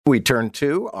We turn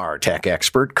to our tech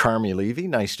expert, Carmi Levy.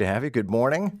 Nice to have you. Good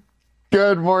morning.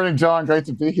 Good morning, John. Great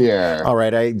to be here. All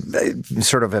right. I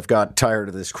sort of have got tired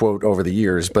of this quote over the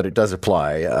years, but it does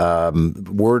apply.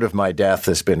 Word of my death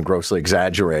has been grossly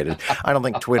exaggerated. I don't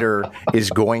think Twitter is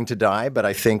going to die, but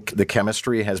I think the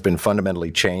chemistry has been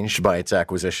fundamentally changed by its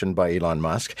acquisition by Elon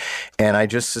Musk. And I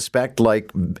just suspect,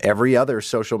 like every other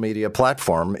social media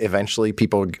platform, eventually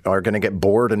people are going to get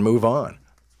bored and move on.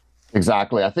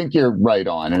 Exactly. I think you're right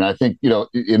on. And I think,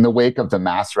 in the wake of the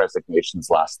mass resignations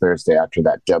last Thursday after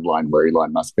that deadline where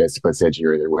Elon Musk basically said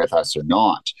you're either with us or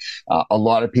not, a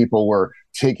lot of people were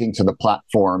taking to the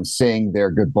platform, saying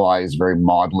their goodbyes, very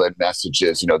maudlin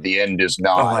messages. The end is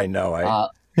nigh. Oh, I know.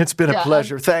 It's been a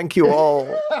pleasure. Thank you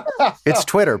all. It's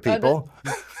Twitter, people.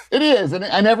 It is, and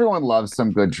everyone loves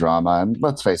some good drama. And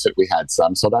let's face it, we had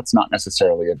some, so that's not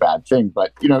necessarily a bad thing.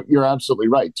 But, you're absolutely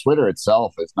right. Twitter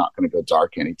itself is not going to go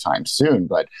dark anytime soon.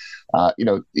 But,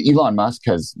 Elon Musk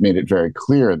has made it very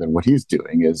clear that what he's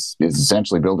doing is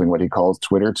essentially building what he calls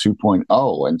Twitter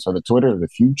 2.0. And so the Twitter of the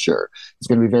future is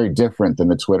going to be very different than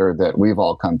the Twitter that we've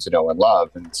all come to know and love.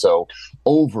 And so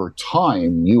over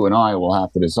time, you and I will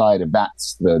have to decide if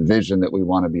that's the vision that we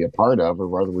want to be a part of, or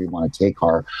whether we want to take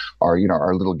our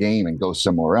little game and go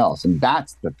somewhere else. And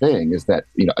that's the thing, is that,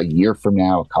 a year from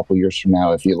now, a couple years from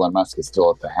now, if Elon Musk is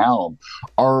still at the helm,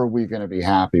 are we going to be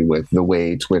happy with the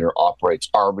way Twitter operates?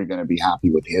 Are we going to be happy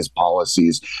with his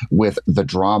policies, with the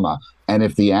drama? And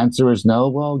if the answer is no,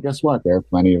 well, guess what? There are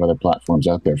plenty of other platforms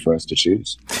out there for us to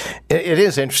choose. It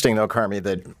is interesting, though, Carmi,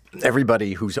 that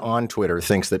everybody who's on Twitter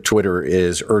thinks that Twitter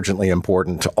is urgently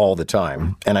important all the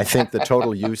time. And I think the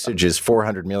total usage is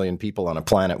 400 million people on a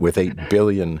planet with 8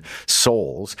 billion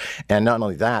souls. And not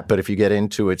only that, but if you get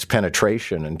into its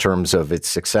penetration in terms of its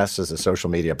success as a social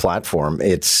media platform,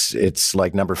 it's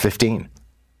like number 15.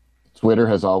 Twitter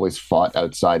has always fought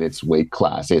outside its weight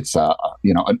class. It's an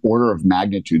order of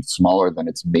magnitude smaller than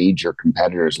its major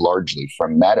competitors, largely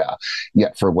from Meta.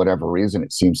 Yet for whatever reason,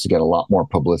 it seems to get a lot more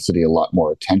publicity, a lot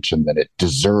more attention than it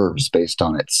deserves based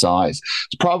on its size.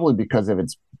 It's probably because of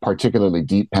its particularly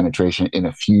deep penetration in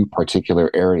a few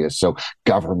particular areas. So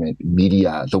government,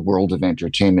 media, the world of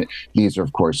entertainment, these are,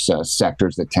 of course,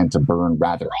 sectors that tend to burn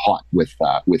rather hot with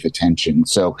attention.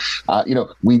 So,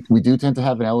 we do tend to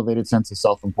have an elevated sense of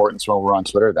self-importance while we're on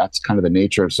Twitter. That's kind of the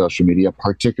nature of social media,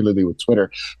 particularly with Twitter.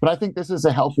 But I think this is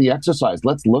a healthy exercise.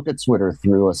 Let's look at Twitter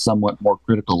through a somewhat more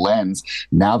critical lens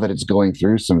now that it's going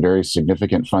through some very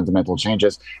significant fundamental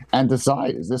changes, and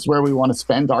decide, is this where we want to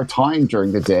spend our time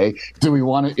during the day? Do we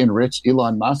want to enrich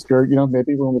Elon Musk, or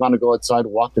maybe we want to go outside,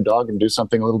 walk the dog, and do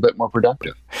something a little bit more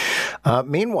productive?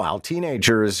 Meanwhile,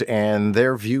 teenagers and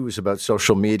their views about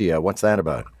social media, what's that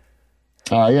about?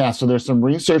 So there's some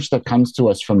research that comes to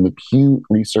us from the Pew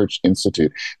Research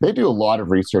Institute. They do a lot of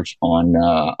research on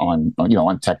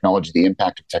technology, the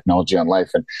impact of technology on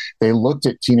life, and they looked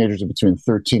at teenagers between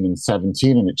 13 and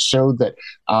 17, and it showed that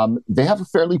they have a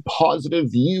fairly positive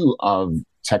view of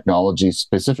technology,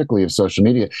 specifically of social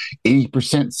media.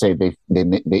 80% say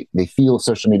they feel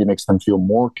social media makes them feel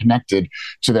more connected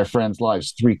to their friends'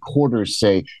 lives. 3/4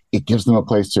 say it gives them a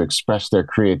place to express their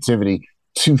creativity.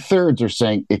 2/3 are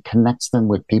saying it connects them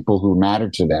with people who matter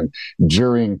to them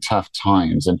during tough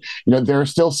times. And, there are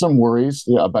still some worries.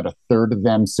 About 1/3 of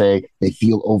them say they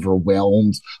feel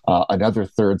overwhelmed. Another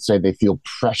third say they feel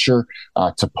pressure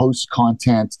to post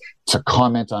content, to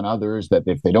comment on others, that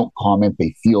if they don't comment,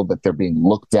 they feel that they're being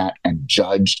looked at and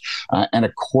judged. And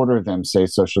 1/4 of them say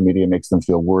social media makes them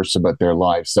feel worse about their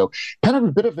lives. So kind of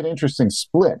a bit of an interesting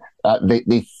split.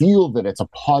 They feel that it's a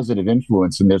positive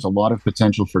influence and there's a lot of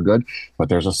potential for good, but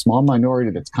there's a small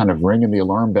minority that's kind of ringing the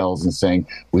alarm bells and saying,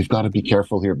 we've got to be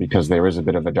careful here because there is a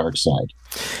bit of a dark side.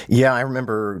 Yeah, I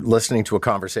remember listening to a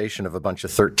conversation of a bunch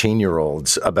of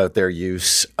 13-year-olds about their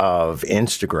use of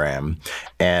Instagram.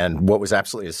 And what was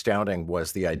absolutely astounding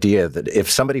was the idea that if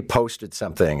somebody posted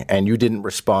something and you didn't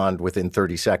respond within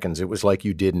 30 seconds, it was like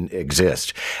you didn't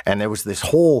exist. And there was this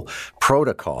whole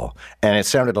protocol, and it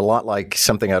sounded a lot like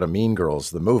something out of Mean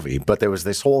Girls, the movie, but there was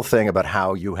this whole thing about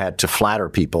how you had to flatter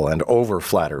people and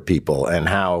over-flatter people, and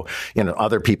how,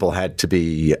 other people had to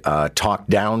be talked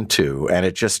down to. And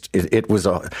it was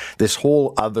this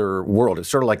whole other world. It's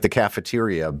sort of like the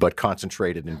cafeteria, but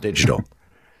concentrated in digital.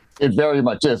 It very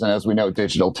much is. And as we know,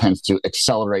 digital tends to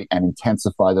accelerate and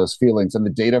intensify those feelings. And the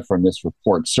data from this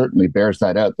report certainly bears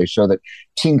that out. They show that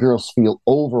teen girls feel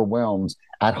overwhelmed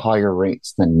at higher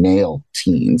rates than male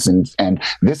teens. And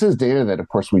this is data that, of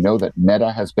course, we know that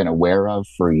Meta has been aware of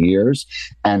for years.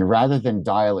 And rather than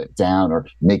dial it down or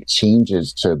make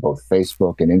changes to both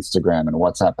Facebook and Instagram and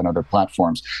WhatsApp and other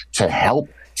platforms to help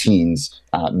teens'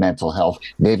 mental health.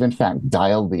 They've in fact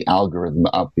dialed the algorithm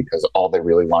up because all they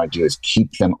really want to do is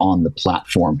keep them on the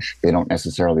platform. They don't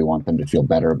necessarily want them to feel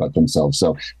better about themselves.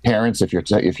 So parents, if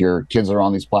your kids are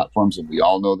on these platforms, and we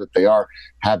all know that they are,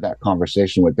 have that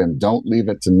conversation with them. Don't leave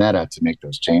it to Meta to make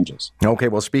those changes. Okay,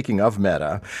 well, speaking of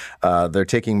Meta, they're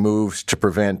taking moves to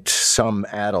prevent some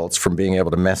adults from being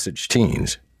able to message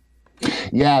teens.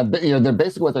 Yeah, they're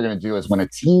basically what they're going to do is when a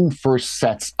teen first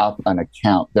sets up an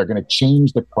account, they're going to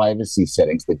change the privacy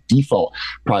settings, the default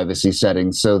privacy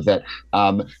settings, so that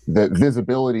the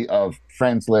visibility of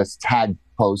friends lists, tagged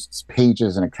posts,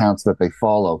 pages, and accounts that they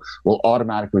follow will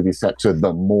automatically be set to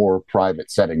the more private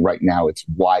setting. Right now, it's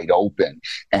wide open,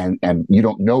 and you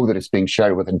don't know that it's being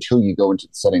shared with until you go into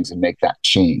the settings and make that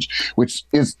change, which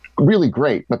is really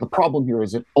great. But the problem here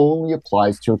is it only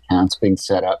applies to accounts being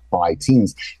set up by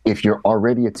teens. If you're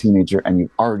already a teenager and you've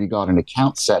already got an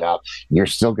account set up, you're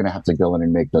still going to have to go in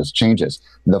and make those changes.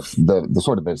 The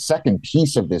sort of the second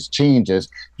piece of this change is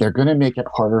they're going to make it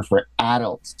harder for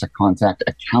adults to contact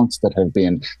accounts that have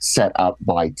been set up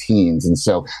by teens. And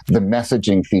so the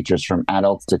messaging features from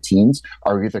adults to teens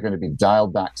are either going to be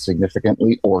dialed back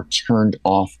significantly or turned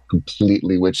off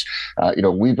completely, which,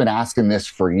 we've been asking this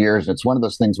for years. It's one of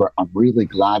those things where I'm really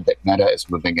glad that Meta is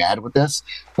moving ahead with this,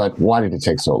 but why did it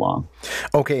take so long?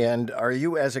 Okay, and are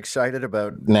you as excited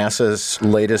about NASA's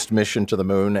latest mission to the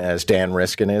moon as Dan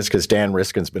Riskin is? Because Dan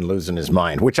Riskin's been losing his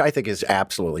mind, which I think is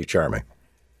absolutely charming.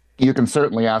 You can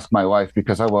certainly ask my wife,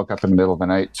 because I woke up in the middle of the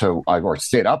night or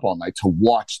stayed up all night to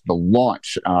watch the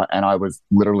launch. And I was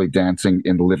literally dancing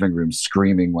in the living room,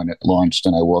 screaming when it launched,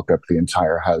 and I woke up the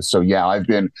entire house. So yeah, I've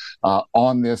been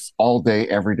on this all day,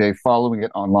 every day, following it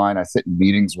online. I sit in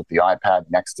meetings with the iPad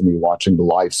next to me, watching the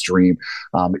live stream.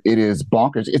 It is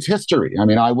bonkers. It's history. I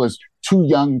mean, I was too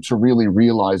young to really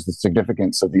realize the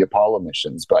significance of the Apollo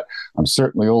missions, but I'm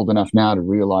certainly old enough now to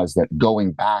realize that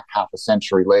going back half a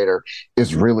century later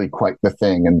is really quite the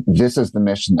thing. And this is the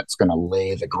mission that's going to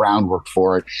lay the groundwork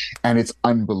for it. And it's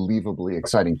unbelievably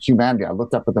exciting. Humanity, I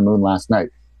looked up at the moon last night.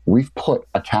 We've put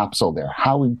a capsule there.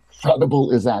 How incredible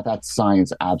is that? That's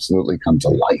science absolutely come to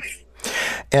life.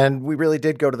 And we really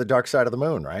did go to the dark side of the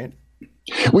moon, right?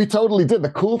 We totally did.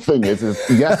 The cool thing is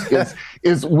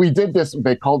we did this.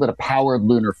 They called it a powered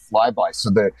lunar flyby. So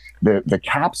the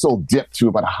capsule dipped to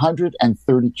about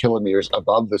 130 kilometers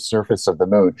above the surface of the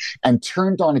moon and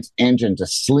turned on its engine to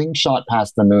slingshot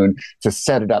past the moon to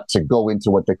set it up to go into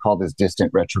what they call this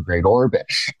distant retrograde orbit.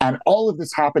 And all of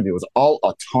this happened. It was all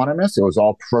autonomous. It was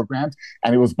all programmed,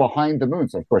 and it was behind the moon.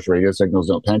 So of course, radio signals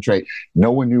don't penetrate.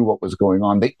 No one knew what was going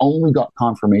on. They only got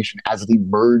confirmation as it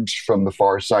emerged from the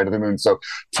far side of the moon. So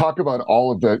talk about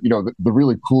all of the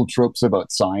really cool tropes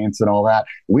about science and all that.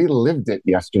 We lived it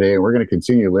yesterday, and we're going to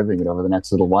continue living it over the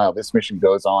next little while. This mission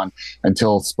goes on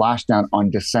until splashdown on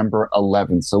December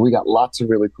 11th. So we got lots of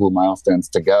really cool milestones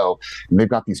to go. And they've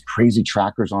got these crazy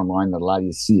trackers online that allow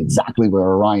you to see exactly where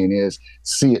Orion is,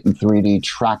 see it in 3D,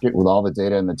 track it with all the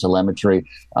data and the telemetry.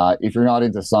 If you're not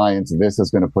into science, this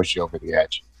is going to push you over the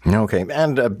edge. Okay,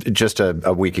 and just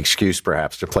a weak excuse,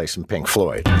 perhaps, to play some Pink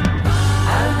Floyd.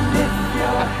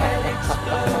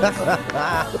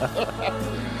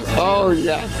 Oh,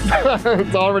 yeah.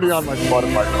 It's already on my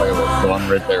Spotify playlist, so I'm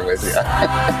right there with you.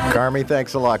 Carmi,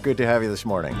 thanks a lot. Good to have you this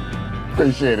morning.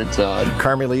 Appreciate it, Todd.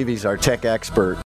 Carmi Levy's our tech expert.